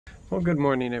Well, good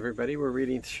morning, everybody. We're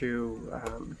reading through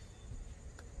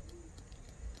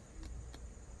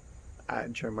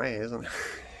Jeremiah, isn't it?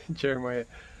 Jeremiah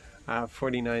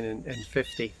 49 and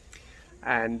 50.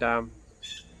 And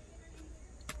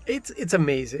it's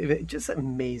amazing. It just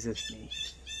amazes me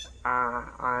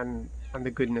on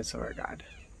the goodness of our God.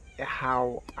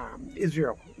 How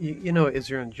Israel,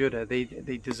 Israel and Judah, they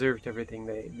deserved everything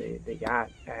they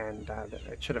got, and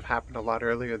it should have happened a lot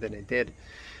earlier than it did.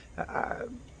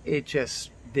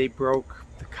 They broke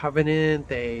the covenant.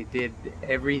 They did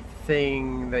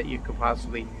everything that you could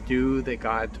possibly do that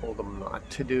God told them not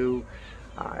to do.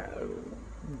 Uh,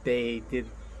 they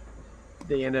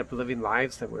ended up living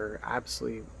lives that were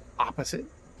absolutely opposite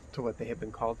to what they had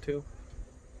been called to.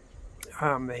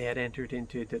 They had entered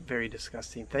into very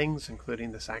disgusting things,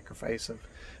 including the sacrifice of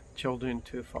children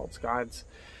to false gods,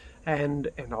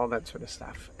 and all that sort of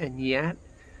stuff. And yet,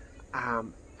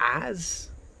 as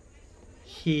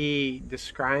he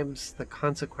describes the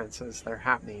consequences that are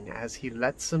happening, as he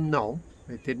lets them know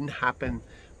it didn't happen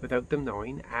without them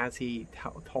knowing, as he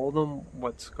told them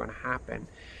what's going to happen,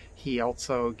 he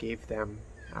also gave them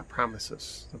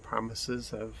promises, the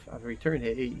promises of return.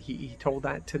 He told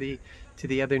that to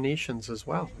the other nations as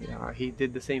well. He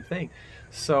did the same thing.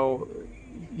 So,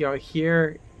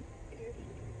 here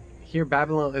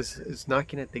Babylon is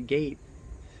knocking at the gate,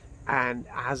 and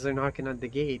as they're knocking at the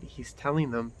gate, he's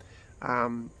telling them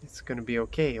it's going to be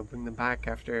okay. He'll bring them back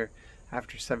after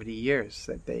 70 years.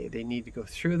 That they need to go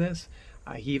through this.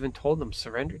 He even told them,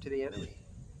 surrender to the enemy.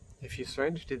 If you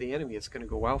surrender to the enemy, it's going to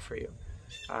go well for you.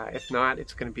 If not,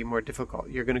 it's going to be more difficult.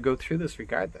 You're going to go through this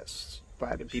regardless,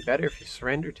 but it'd be better if you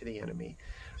surrender to the enemy.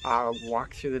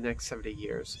 Walk through the next 70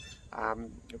 years.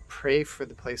 Pray for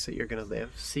the place that you're going to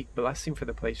live. Seek blessing for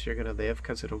the place you're going to live,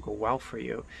 because it'll go well for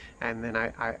you. And then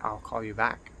I'll call you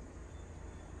back.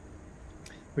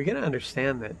 We're going to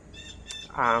understand that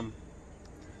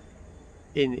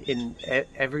in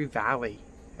every valley,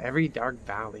 every dark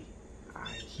valley,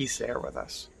 he's there with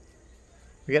us.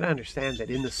 We got to understand that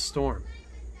in the storm,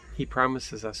 he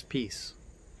promises us peace.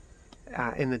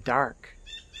 In the dark,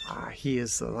 he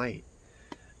is the light.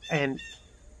 And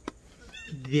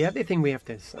the other thing we have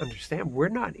to understand, we're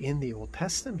not in the Old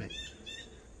Testament.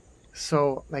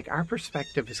 So, our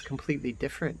perspective is completely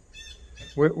different.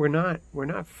 We're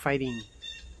not fighting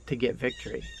to get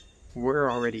victory.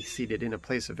 We're already seated in a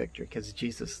place of victory because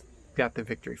Jesus got the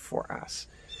victory for us.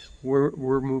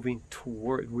 We're moving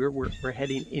toward, we're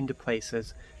heading into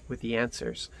places with the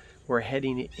answers. We're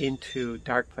heading into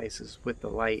dark places with the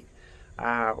light.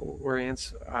 We're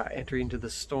entering into the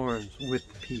storms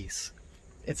with the peace.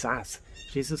 It's us.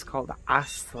 Jesus called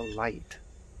us the light.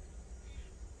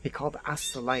 He called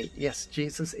us the light. Yes,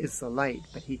 Jesus is the light,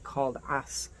 but he called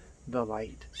us the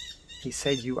light. He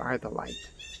said, you are the light.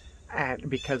 And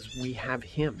because we have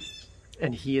him,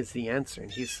 and he is the answer, and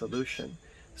he's the solution.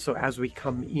 So as we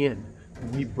come in,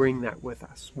 we bring that with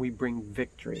us. We bring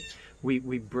victory. We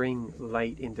bring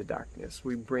light into darkness.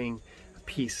 We bring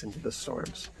peace into the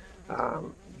storms.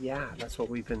 That's what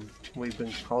we've been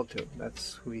called to.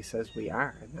 That's who he says we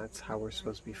are, and that's how we're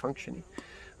supposed to be functioning.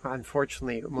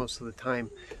 Unfortunately, most of the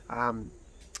time,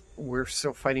 we're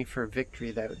still fighting for a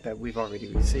victory that we've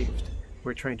already received.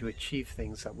 We're trying to achieve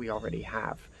things that we already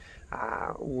have.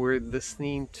 We're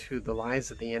listening to the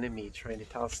lies of the enemy, trying to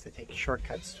tell us to take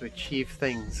shortcuts to achieve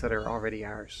things that are already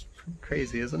ours.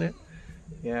 Crazy, isn't it?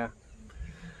 Yeah.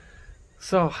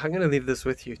 So I'm going to leave this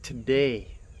with you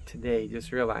today.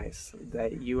 Just realize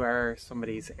that you are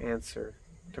somebody's answer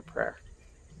to prayer.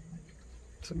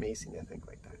 It's amazing to think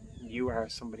like that. You are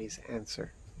somebody's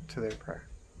answer to their prayer.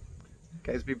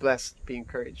 Guys, be blessed. Be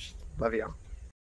encouraged. Love y'all.